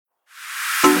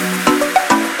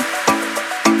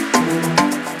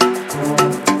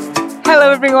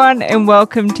Hello everyone and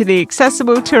welcome to the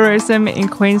Accessible Tourism in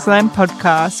Queensland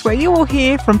podcast, where you will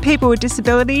hear from people with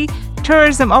disability,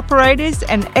 tourism operators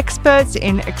and experts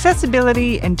in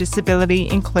accessibility and disability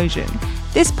inclusion.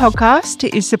 This podcast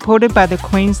is supported by the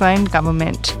Queensland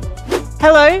Government.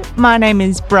 Hello, my name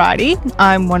is Bridie.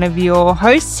 I'm one of your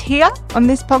hosts here on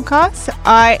this podcast.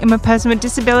 I am a person with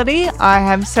disability. I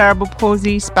have cerebral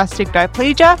palsy, spastic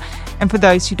diplegia. And for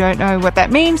those who don't know what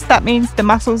that means the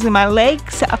muscles in my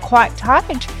legs are quite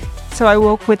tight. So I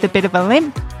walk with a bit of a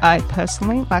limp. I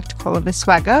personally like to call it a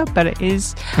swagger, but it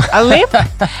is a limp.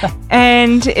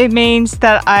 And it means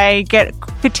that I get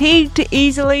fatigued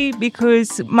easily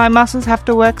because my muscles have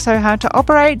to work so hard to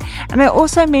operate. And it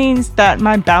also means that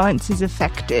my balance is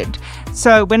affected.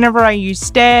 So whenever I use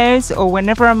stairs or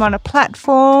whenever I'm on a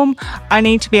platform, I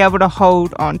need to be able to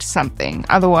hold on to something.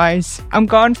 Otherwise, I'm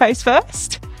going face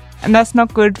first. And that's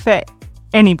not good for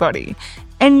anybody.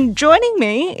 And joining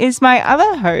me is my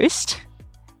other host.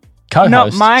 Co-host,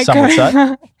 not my some would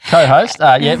say. Co-host.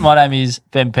 My name is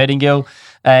Ben Pettingill.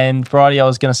 And Bridie, I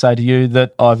was going to say to you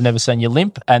that I've never seen you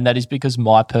limp, and that is because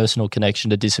my personal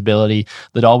connection to disability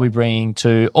that I'll be bringing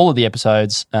to all of the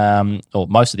episodes, or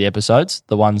most of the episodes,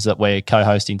 the ones that we're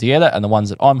co-hosting together and the ones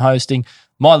that I'm hosting,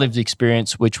 my lived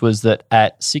experience, which was that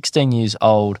at 16 years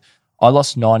old, I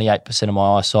lost 98% of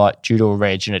my eyesight due to a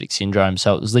rare genetic syndrome.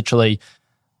 So it was literally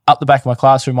up the back of my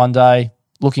classroom one day,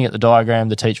 looking at the diagram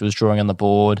the teacher was drawing on the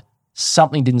board.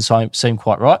 Something didn't seem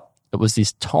quite right. It was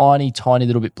this tiny, tiny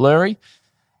little bit blurry.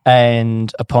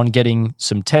 And upon getting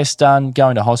some tests done,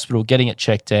 going to hospital, getting it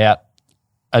checked out,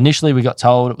 initially we got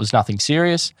told it was nothing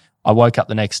serious. I woke up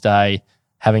the next day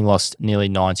having lost nearly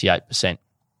 98%.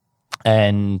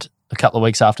 And a couple of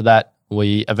weeks after that,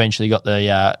 we eventually got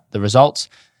the results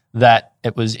that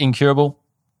it was incurable,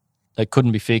 it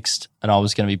couldn't be fixed, and I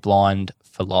was going to be blind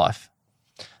for life.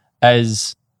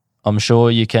 As I'm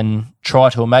sure you can try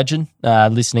to imagine,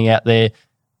 listening out there,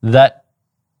 that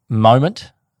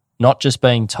moment, not just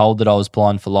being told that I was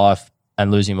blind for life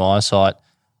and losing my eyesight,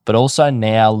 but also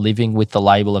now living with the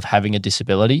label of having a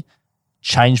disability,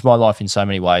 changed my life in so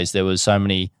many ways. There was so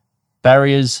many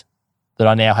barriers that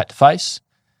I now had to face.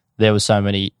 There were so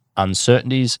many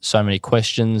uncertainties, so many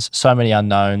questions, so many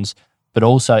unknowns, but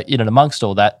also in and amongst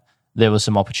all that, there were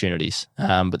some opportunities.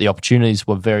 But the opportunities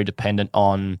were very dependent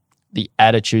on the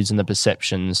attitudes and the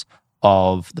perceptions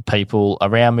of the people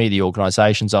around me, the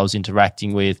organisations I was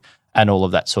interacting with, and all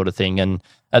of that sort of thing. And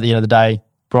at the end of the day,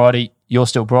 Bridie, you're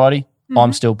still Bridie,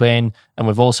 I'm still Ben, and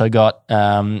we've also got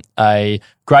a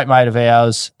great mate of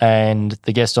ours and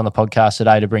the guest on the podcast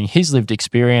today to bring his lived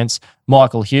experience,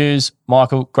 Michael Hughes.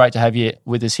 Michael, great to have you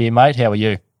with us here, mate. How are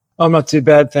you? I'm not too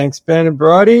bad, thanks, Ben and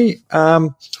Bridie. A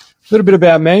little bit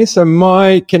about me. So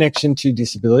my connection to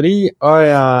disability,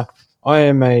 I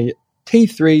am a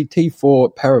T3,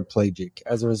 T4 paraplegic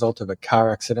as a result of a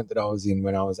car accident that I was in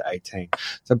when I was 18.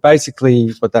 So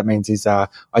basically what that means is I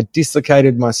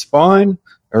dislocated my spine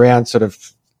around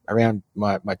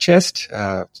my chest.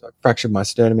 So I fractured my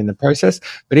sternum in the process,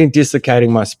 but in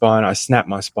dislocating my spine, I snapped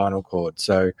my spinal cord.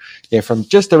 So from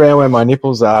just around where my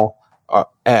nipples are,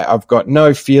 I've got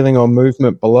no feeling or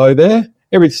movement below there.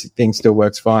 Everything still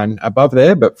works fine above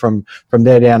there, but from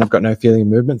there down, I've got no feeling or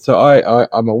movement. So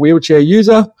I'm a wheelchair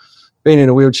user, been in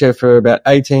a wheelchair for about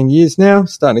 18 years now,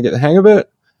 starting to get the hang of it.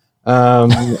 So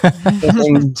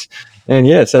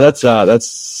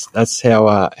that's how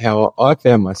I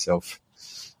found myself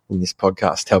in this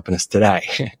podcast helping us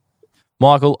today.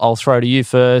 Michael, I'll throw to you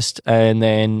first, and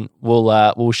then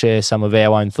we'll share some of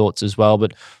our own thoughts as well.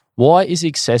 But why is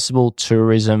accessible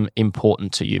tourism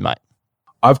important to you, mate?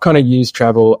 I've kind of used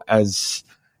travel as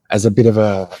a bit of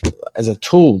as a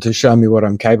tool to show me what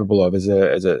I'm capable of, as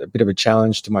a bit of a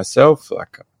challenge to myself.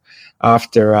 Like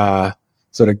after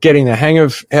sort of getting the hang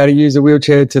of how to use a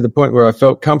wheelchair to the point where I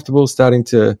felt comfortable starting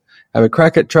to have a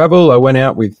crack at travel, I went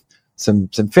out with some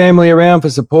family around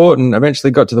for support and eventually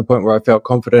got to the point where I felt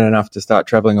confident enough to start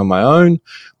traveling on my own,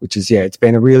 which is, it's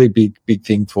been a really big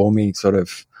thing for me, sort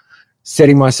of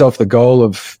setting myself the goal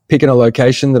of picking a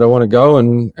location that I want to go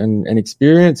and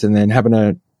experience, and then having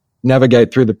to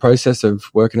navigate through the process of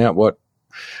working out what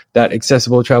that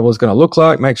accessible travel is going to look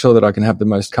like, make sure that I can have the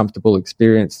most comfortable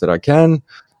experience that I can,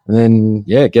 and then,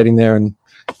 getting there and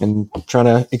trying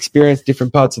to experience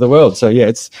different parts of the world. So,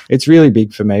 it's really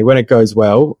big for me. When it goes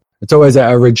well, it's always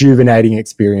a rejuvenating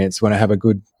experience when I have a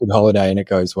good holiday and it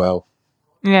goes well.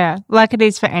 Yeah, like it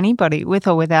is for anybody with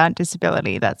or without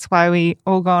disability. That's why we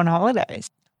all go on holidays.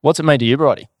 What's it mean to you,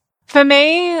 Bridie? For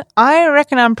me, I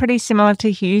reckon I'm pretty similar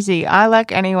to Hughesy. I,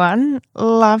 like anyone,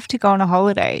 love to go on a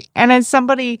holiday. And as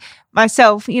somebody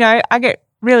myself, I get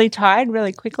really tired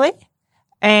really quickly.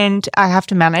 and I have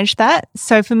to manage that.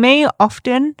 So for me,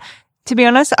 often, to be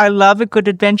honest, I love a good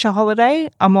adventure holiday.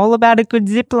 I'm all about a good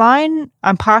zip line.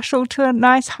 I'm partial to a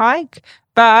nice hike,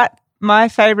 but my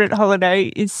favorite holiday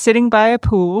is sitting by a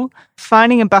pool,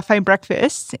 finding a buffet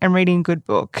breakfast and reading a good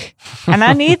book. And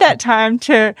I need that time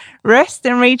to rest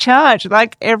and recharge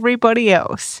like everybody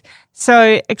else.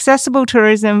 So accessible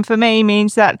tourism for me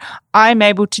means that I'm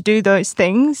able to do those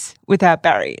things without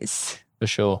barriers. For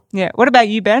sure. Yeah. What about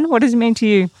you, Ben? What does it mean to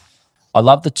you? I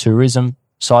love the tourism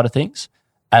side of things,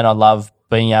 and I love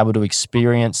being able to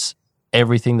experience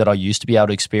everything that I used to be able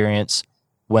to experience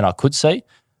when I could see,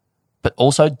 but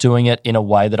also doing it in a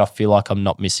way that I feel like I'm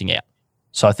not missing out.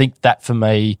 So I think that for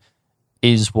me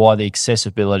is why the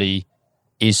accessibility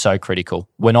is so critical.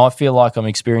 When I feel like I'm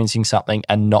experiencing something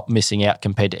and not missing out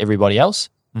compared to everybody else,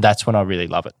 that's when I really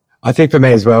love it. I think for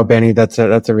me as well, Benny, that's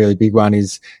a really big one,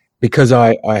 is because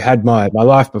I had my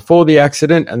life before the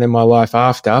accident and then my life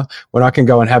after, when I can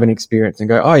go and have an experience and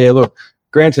go, oh yeah, look,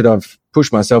 granted I've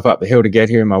pushed myself up the hill to get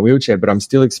here in my wheelchair, but I'm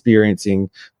still experiencing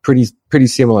pretty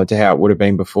similar to how it would have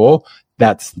been before.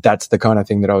 That's the kind of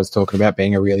thing that I was talking about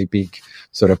being a really big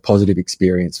sort of positive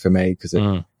experience for me, because it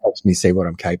helps me see what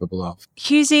I'm capable of.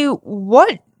 Hughesy,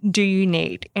 what do you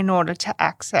need in order to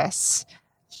access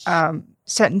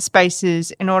certain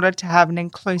spaces, in order to have an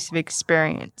inclusive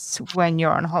experience when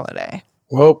you're on holiday?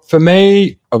 Well, for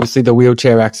me, obviously the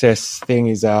wheelchair access thing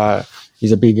is a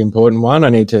big important one. I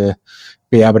need to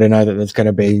be able to know that there's going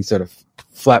to be sort of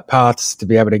flat paths to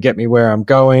be able to get me where I'm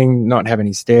going, not have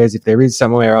any stairs. If there is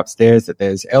somewhere upstairs, that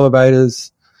there's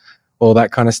elevators, all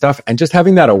that kind of stuff. And just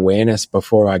having that awareness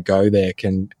before I go there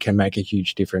can make a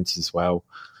huge difference as well.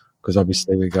 Because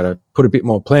obviously we've got to put a bit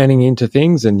more planning into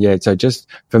things. And yeah, so just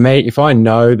for me, if I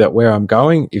know that where I'm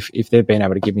going, if they've been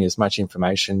able to give me as much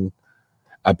information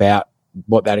about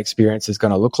what that experience is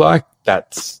going to look like,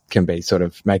 that can be sort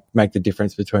of make the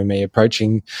difference between me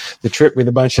approaching the trip with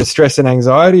a bunch of stress and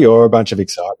anxiety or a bunch of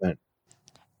excitement.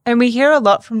 And we hear a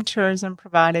lot from tourism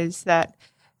providers that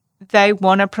they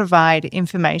want to provide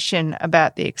information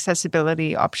about the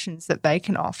accessibility options that they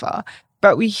can offer.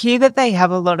 But we hear that they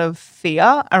have a lot of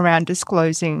fear around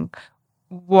disclosing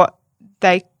what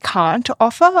they can't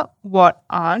offer, what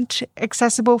aren't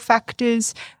accessible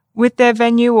factors with their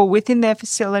venue or within their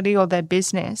facility or their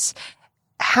business.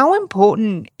 How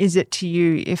important is it to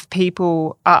you if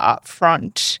people are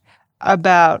upfront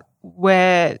about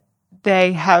where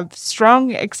they have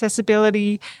strong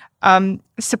accessibility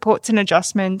supports and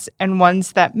adjustments, and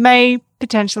ones that may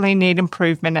potentially need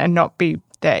improvement and not be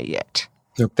there yet?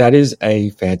 Look, that is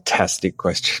a fantastic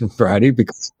question, Brady,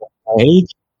 because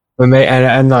for me,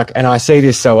 and I see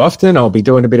this so often. I'll be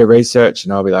doing a bit of research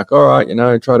and I'll be like, all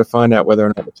right, try to find out whether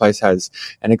or not the place has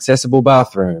an accessible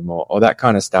bathroom or that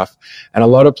kind of stuff. And a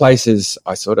lot of places,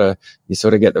 you sort of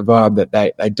get the vibe that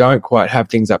they don't quite have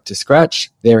things up to scratch.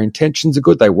 Their intentions are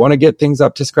good. They want to get things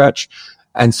up to scratch.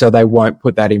 And so they won't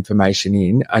put that information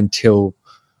in until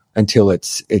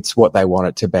it's what they want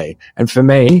it to be. And for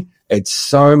me, it's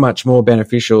so much more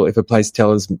beneficial if a place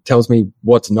tells me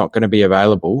what's not going to be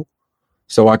available,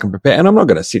 so I can prepare. And I'm not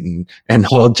going to sit and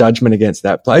hold judgment against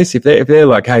that place. If they're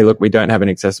like, hey, look, we don't have an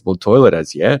accessible toilet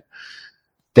as yet,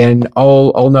 then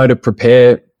I'll know to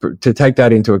prepare to take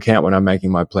that into account when I'm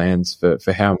making my plans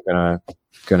for how I'm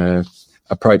gonna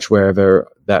approach wherever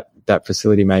that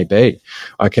facility may be.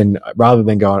 I can, rather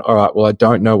than going, all right, well, I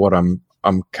don't know what I'm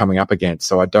coming up against,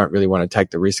 so I don't really want to take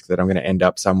the risk that I'm going to end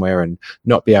up somewhere and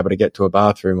not be able to get to a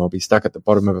bathroom or be stuck at the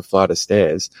bottom of a flight of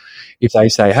stairs. If they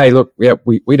say, hey, look, yeah,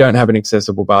 we don't have an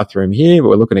accessible bathroom here, but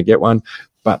we're looking to get one,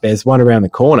 but there's one around the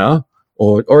corner,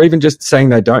 or even just saying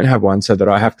they don't have one so that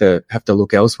I have to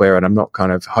look elsewhere and I'm not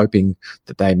kind of hoping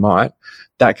that they might,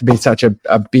 that could be such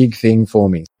a big thing for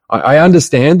me. I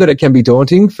understand that it can be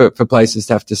daunting for places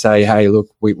to have to say, hey,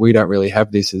 look, we don't really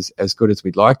have this as good as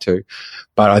we'd like to.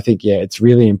 But I think, yeah, it's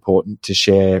really important to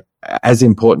share,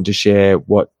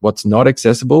 what's not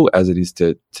accessible as it is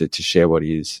to share what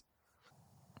is.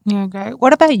 Yeah, great.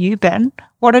 What about you, Ben?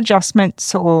 What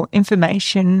adjustments or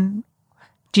information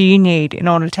do you need in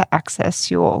order to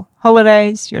access your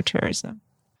holidays, your tourism?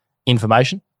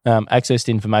 Information, access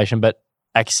to information, but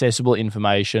accessible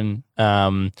information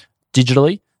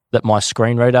digitally, that my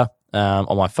screen reader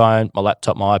on my phone, my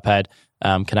laptop, my iPad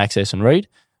can access and read.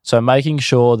 So making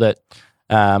sure that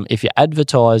if you're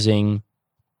advertising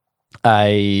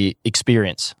a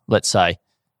experience, let's say,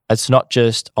 it's not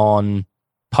just on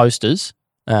posters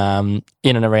in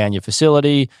and around your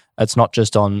facility. It's not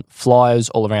just on flyers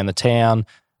all around the town.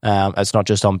 It's not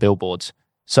just on billboards.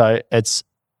 So it's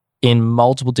in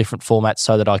multiple different formats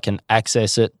so that I can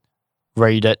access it,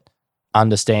 read it,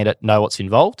 understand it, know what's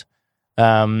involved.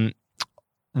 then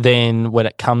when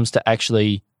it comes to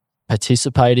actually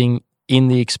participating in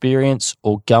the experience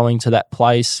or going to that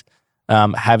place,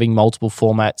 having multiple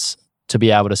formats to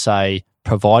be able to say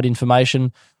provide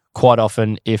information. Quite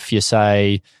often, if you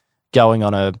say going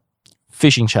on a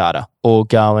fishing charter or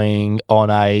going on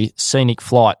a scenic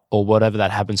flight or whatever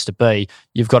that happens to be,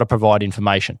 you've got to provide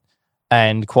information.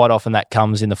 And quite often that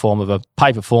comes in the form of a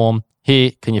paper form.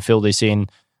 Here, can you fill this in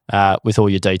with all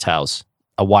your details,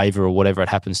 a waiver or whatever it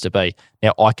happens to be.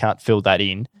 Now, I can't fill that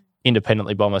in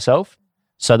independently by myself.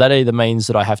 So that either means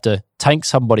that I have to take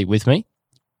somebody with me,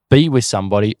 be with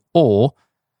somebody, or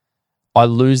I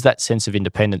lose that sense of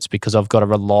independence because I've got to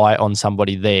rely on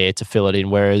somebody there to fill it in.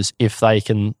 Whereas if they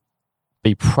can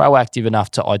be proactive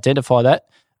enough to identify that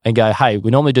and go, hey,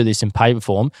 we normally do this in paper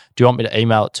form. Do you want me to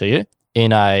email it to you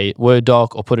in a Word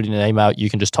doc or put it in an email? You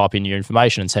can just type in your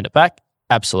information and send it back.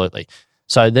 Absolutely.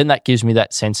 So then that gives me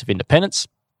that sense of independence.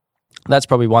 That's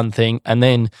probably one thing. And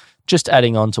then just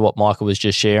adding on to what Michael was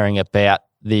just sharing about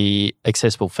the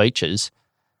accessible features,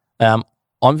 I'm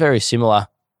very similar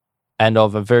and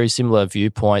of a very similar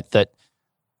viewpoint that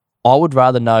I would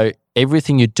rather know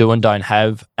everything you do and don't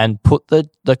have and put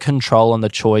the control and the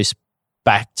choice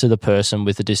back to the person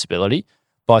with a disability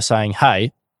by saying,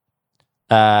 hey,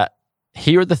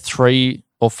 here are the 3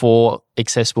 or 4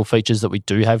 accessible features that we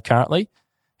do have currently.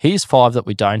 Here's 5 that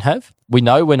we don't have. We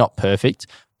know we're not perfect,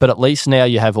 but at least now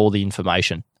you have all the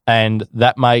information. And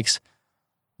that makes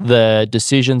the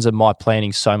decisions and my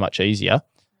planning so much easier,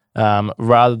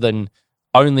 rather than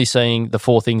only seeing the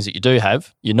 4 things that you do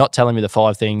have. You're not telling me the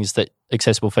 5 things that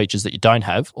accessible features that you don't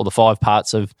have, or the 5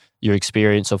 parts of your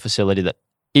experience or facility that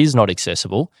is not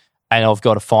accessible. And I've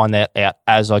got to find that out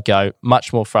as I go.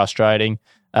 Much more frustrating,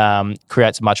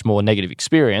 creates a much more negative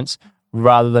experience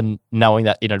rather than knowing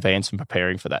that in advance and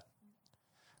preparing for that.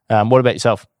 What about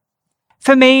yourself?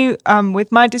 For me,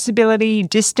 with my disability,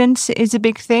 distance is a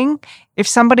big thing. If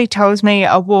somebody tells me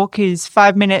a walk is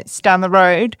 5 minutes down the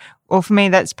road, or for me,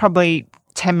 that's probably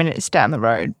 10 minutes down the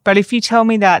road. But if you tell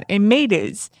me that in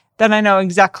meters, then I know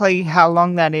exactly how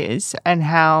long that is and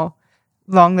how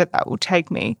long that will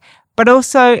take me. But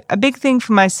also a big thing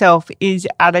for myself is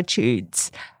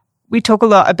attitudes. We talk a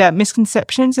lot about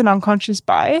misconceptions and unconscious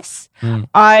bias.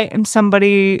 I am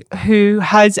somebody who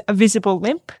has a visible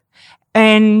limp,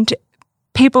 and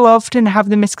people often have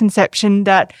the misconception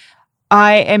that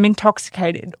I am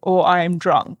intoxicated or I am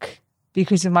drunk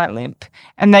because of my limp.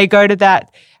 And they go to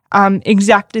that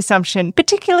exact assumption,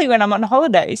 particularly when I'm on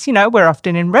holidays. You know, we're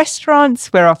often in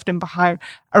restaurants, we're often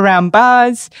around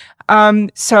bars.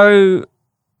 So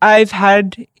I've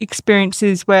had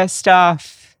experiences where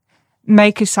staff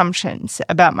make assumptions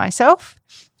about myself,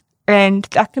 and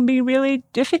that can be really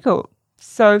difficult.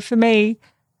 So for me,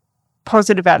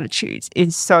 positive attitudes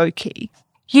is so key.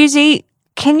 Yuzi,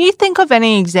 can you think of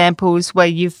any examples where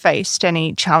you've faced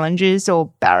any challenges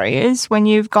or barriers when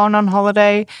you've gone on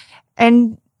holiday?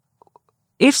 And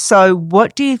if so,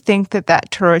 what do you think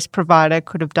that tourist provider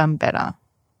could have done better?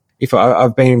 If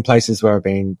I've been in places where I've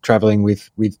been traveling with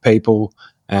people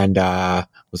and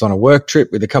was on a work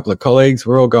trip with a couple of colleagues.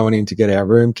 We're all going in to get our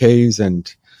room keys,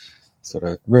 and sort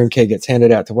of room key gets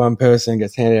handed out to one person,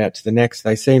 gets handed out to the next.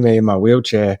 They see me in my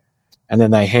wheelchair, and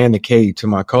then they hand the key to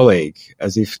my colleague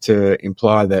as if to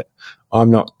imply that I'm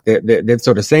not, they've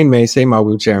sort of seen my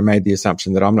wheelchair and made the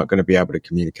assumption that I'm not going to be able to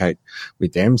communicate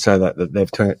with them, so that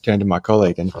they've turned to my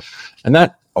colleague. And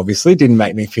that obviously didn't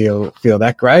make me feel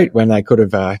that great when they could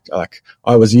have,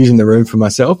 I was using the room for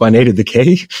myself. I needed the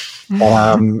key.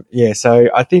 So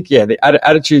I think, the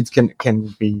attitudes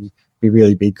can be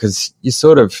really big, because you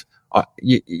sort of,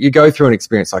 you go through an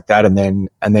experience like that, and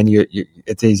then you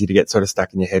it's easy to get sort of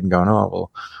stuck in your head and going, oh,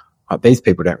 well, these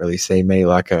people don't really see me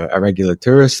like a regular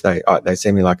tourist. They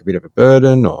see me like a bit of a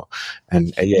burden,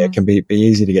 it can be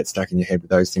easy to get stuck in your head with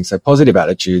those things. So positive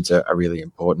attitudes are really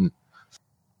important.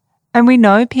 And we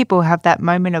know people have that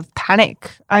moment of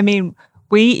panic. I mean,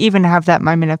 we even have that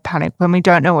moment of panic when we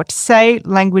don't know what to say.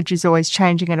 Language is always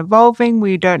changing and evolving.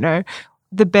 We don't know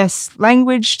the best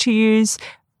language to use.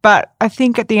 But I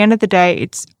think at the end of the day,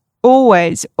 it's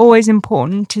always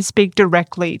important to speak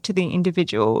directly to the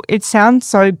individual. It sounds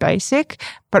so basic,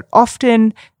 but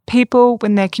often people,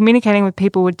 when they're communicating with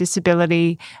people with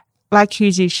disability, like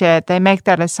Yuzi shared, they make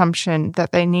that assumption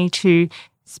that they need to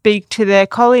speak to their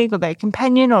colleague or their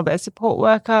companion or their support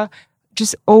worker.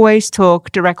 Just always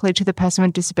talk directly to the person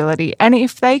with disability. And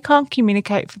if they can't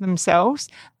communicate for themselves,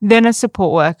 then a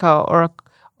support worker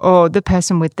or the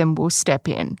person with them will step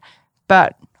in.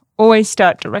 But always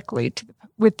start directly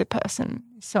with the person.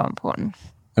 It's so important.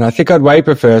 And I think I'd way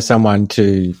prefer someone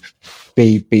to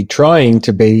be trying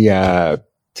to be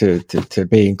to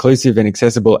be inclusive and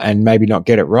accessible and maybe not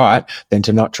get it right than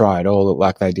to not try at all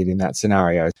like they did in that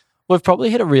scenario. We've probably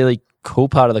hit a really cool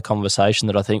part of the conversation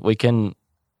that I think we can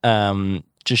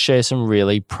just share some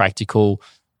really practical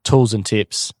tools and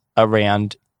tips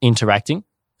around interacting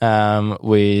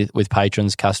with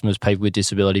patrons, customers, people with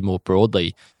disability more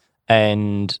broadly.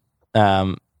 And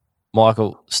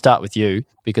Michael, start with you,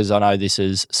 because I know this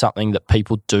is something that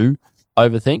people do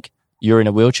overthink. You're in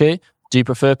a wheelchair. Do you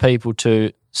prefer people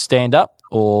to stand up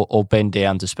or bend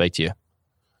down to speak to you?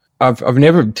 I've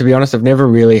never, to be honest, I've never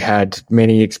really had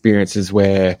many experiences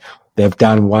where they've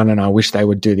done one and I wish they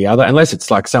would do the other, unless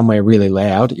it's like somewhere really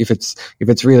loud. If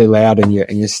it's really loud and you're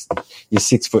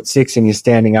 6'6" and you're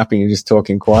standing up and you're just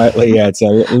talking quietly, yeah, it's a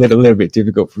little bit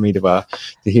difficult for me to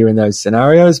hear in those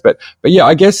scenarios. But yeah,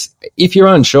 I guess if you're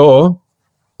unsure,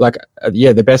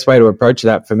 the best way to approach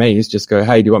that for me is just go,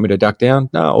 hey, do you want me to duck down?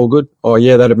 No, all good. Oh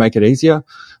yeah, that'd make it easier.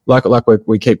 Like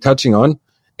we keep touching on,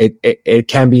 it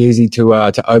can be easy to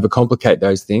overcomplicate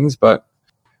those things, but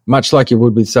much like you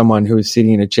would with someone who was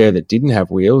sitting in a chair that didn't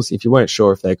have wheels, if you weren't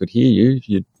sure if they could hear you,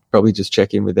 you'd probably just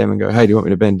check in with them and go, hey, do you want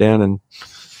me to bend down and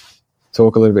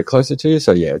talk a little bit closer to you?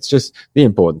 So yeah, it's just the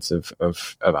importance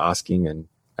of asking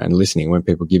and listening when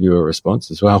people give you a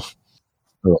response as well.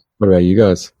 What about you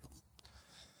guys?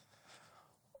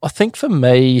 I think for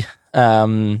me,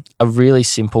 a really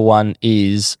simple one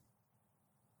is,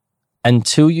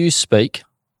 until you speak,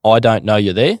 I don't know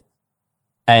you're there.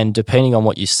 And depending on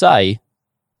what you say,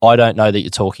 I don't know that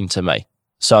you're talking to me.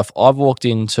 So if I've walked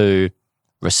into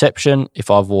reception,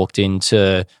 if I've walked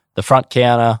into the front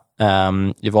counter,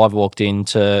 if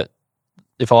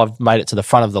I've made it to the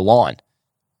front of the line,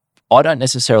 I don't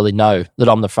necessarily know that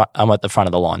I'm at the front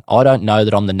of the line. I don't know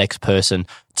that I'm the next person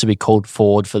to be called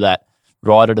forward for that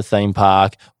ride at a theme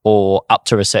park or up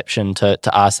to reception to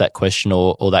ask that question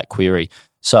or that query.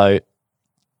 So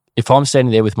if I'm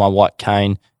standing there with my white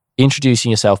cane, introducing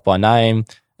yourself by name,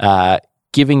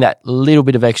 giving that little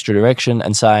bit of extra direction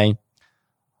and saying,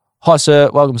 hi, sir,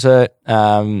 welcome, sir.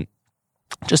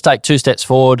 Just take 2 steps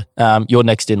forward. You're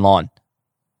next in line.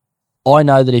 I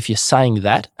know that if you're saying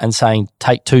that and saying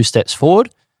take 2 steps forward,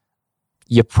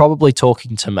 you're probably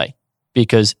talking to me,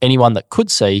 because anyone that could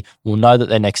see will know that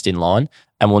they're next in line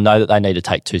and will know that they need to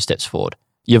take 2 steps forward.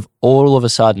 You've all of a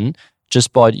sudden,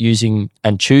 just by using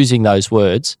and choosing those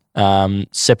words,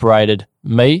 separated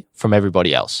me from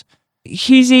everybody else.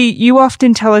 Hughesy, you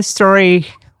often tell a story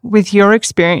with your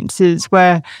experiences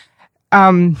where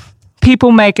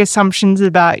people make assumptions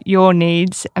about your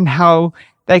needs and how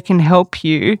they can help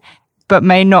you, but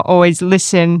may not always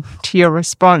listen to your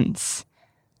response.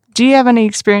 Do you have any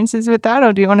experiences with that,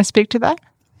 or do you want to speak to that?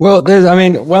 Well,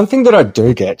 one thing that I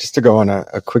do get, just to go on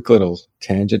a quick little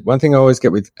tangent, one thing I always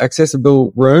get with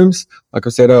accessible rooms, like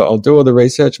I said, I'll do all the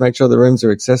research, make sure the rooms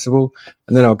are accessible,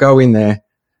 and then I'll go in there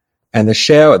and the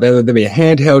shower, there'll be a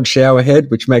handheld shower head,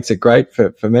 which makes it great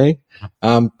for me.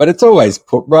 But it's always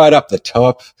put right up the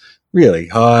top, really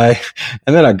high.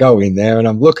 And then I go in there and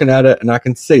I'm looking at it and I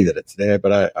can see that it's there,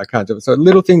 but I can't do it. So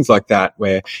little things like that,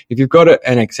 where if you've got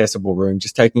an accessible room,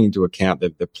 just taking into account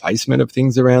the placement of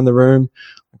things around the room.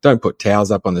 Don't put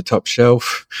towels up on the top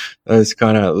shelf, those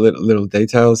kind of little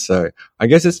details. So I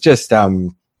guess it's just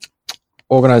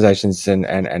organizations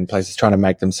and places trying to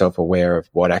make themselves aware of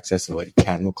what accessibility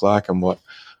can look like and what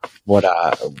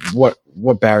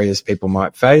barriers people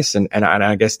might face, and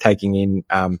I guess taking in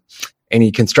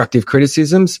any constructive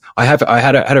criticisms. I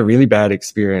had a really bad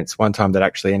experience one time that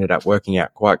actually ended up working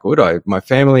out quite good. My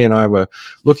family and I were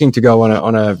looking to go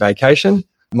on a vacation.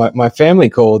 My family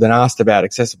called and asked about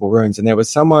accessible rooms, and there was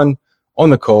someone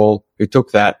on the call who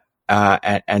took that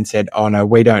and said, "Oh no,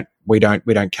 we don't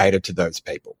cater to those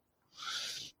people."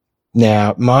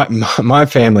 Now, my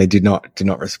family did not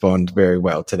respond very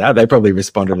well to that. They probably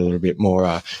responded a little bit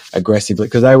more aggressively,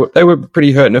 because they were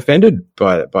pretty hurt and offended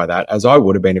by that, as I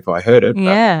would have been if I heard it.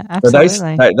 Yeah,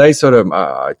 absolutely. But they sort of,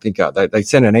 I think they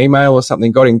sent an email or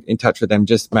something, got in touch with them,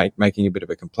 just making a bit of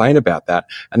a complaint about that,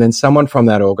 and then someone from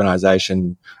that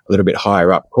organisation a little bit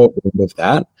higher up caught wind of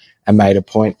that and made a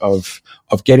point of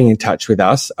getting in touch with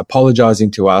us,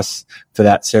 apologising to us for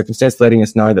that circumstance, letting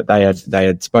us know that they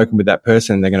had spoken with that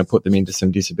person and they're going to put them into some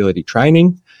disability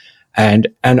training, and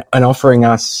offering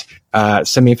us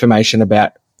some information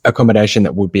about accommodation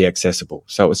that would be accessible.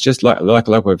 So it's just like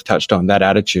we've touched on, that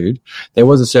attitude. There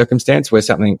was a circumstance where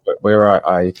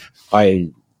I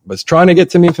was trying to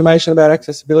get some information about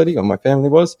accessibility, or my family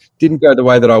didn't go the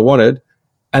way that I wanted.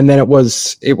 And then it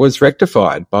was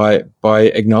rectified by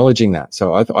acknowledging that.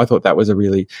 So I thought that was a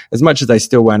really, as much as they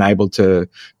still weren't able to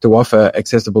offer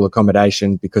accessible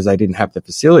accommodation because they didn't have the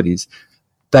facilities,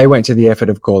 they went to the effort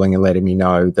of calling and letting me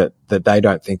know that they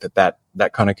don't think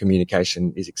that kind of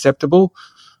communication is acceptable.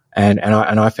 And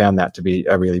I found that to be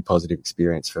a really positive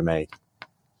experience for me.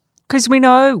 Because we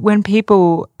know when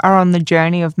people are on the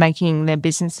journey of making their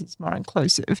businesses more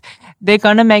inclusive, they're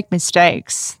going to make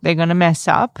mistakes. They're going to mess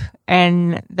up,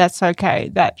 and that's okay.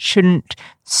 That shouldn't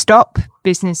stop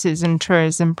businesses and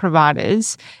tourism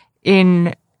providers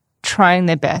in trying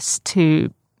their best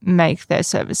to make their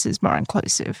services more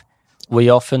inclusive. We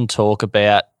often talk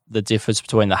about the difference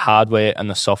between the hardware and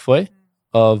the software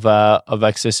of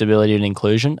accessibility and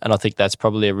inclusion, and I think that's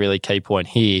probably a really key point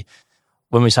here.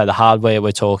 When we say the hardware,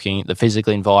 we're talking the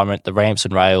physical environment, the ramps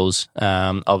and rails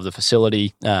of the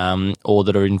facility, or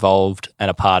that are involved and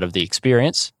a part of the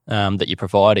experience that you're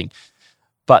providing.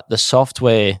 But the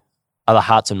software are the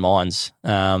hearts and minds,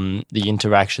 the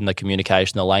interaction, the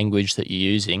communication, the language that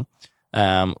you're using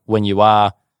when you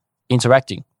are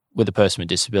interacting with a person with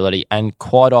disability. And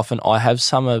quite often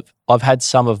I've had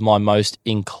some of my most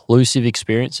inclusive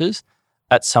experiences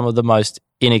at some of the most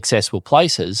inaccessible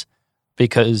places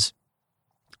because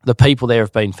the people there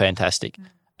have been fantastic.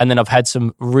 And then I've had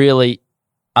some really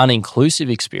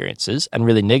uninclusive experiences and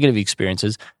really negative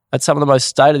experiences at some of the most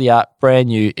state-of-the-art, brand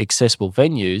new, accessible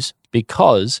venues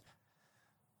because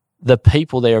the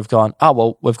people there have gone, oh,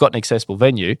 well, we've got an accessible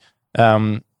venue.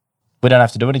 We don't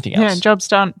have to do anything else. Yeah, job's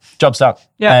done. Job's done.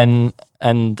 Yeah.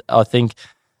 And I think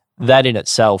that in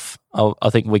itself,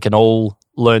 I think we can all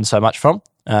learn so much from.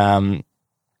 And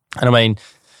I mean,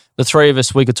 the three of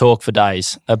us, we could talk for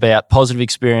days about positive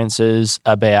experiences,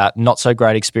 about not so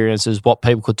great experiences, what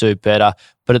people could do better.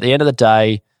 But at the end of the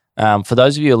day, for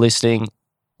those of you who are listening,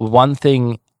 one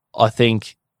thing I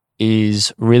think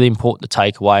is really important to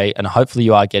take away, and hopefully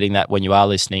you are getting that when you are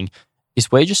listening,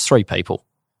 is we're just three people.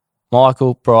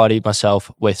 Michael, Bridie,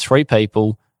 myself, we're three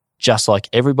people just like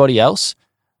everybody else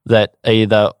that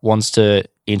either wants to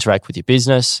interact with your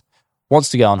business, wants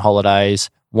to go on holidays,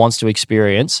 wants to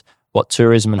experience what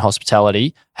tourism and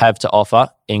hospitality have to offer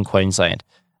in Queensland.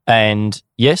 And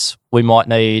yes, we might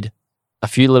need a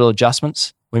few little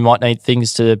adjustments. We might need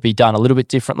things to be done a little bit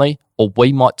differently, or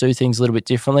we might do things a little bit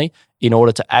differently in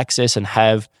order to access and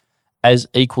have as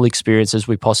equal experience as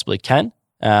we possibly can.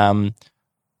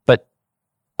 But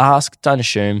ask, don't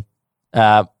assume,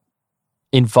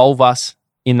 involve us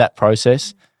in that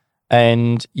process,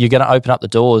 and you're going to open up the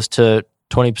doors to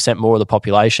 20% more of the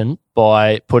population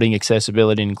by putting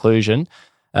accessibility and inclusion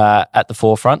at the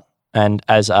forefront and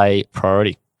as a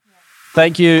priority.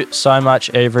 Thank you so much,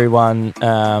 everyone,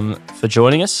 for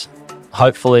joining us.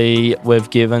 Hopefully, we've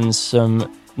given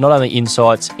some not only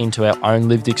insights into our own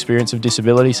lived experience of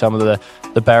disability, some of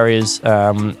the barriers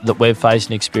that we've faced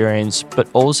and experienced, but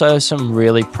also some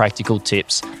really practical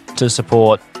tips to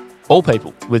support all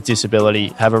people with disability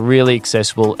have a really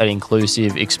accessible and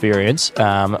inclusive experience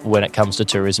when it comes to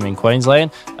tourism in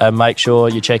Queensland. Make sure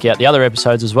you check out the other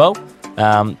episodes as well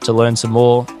to learn some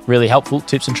more really helpful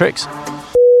tips and tricks.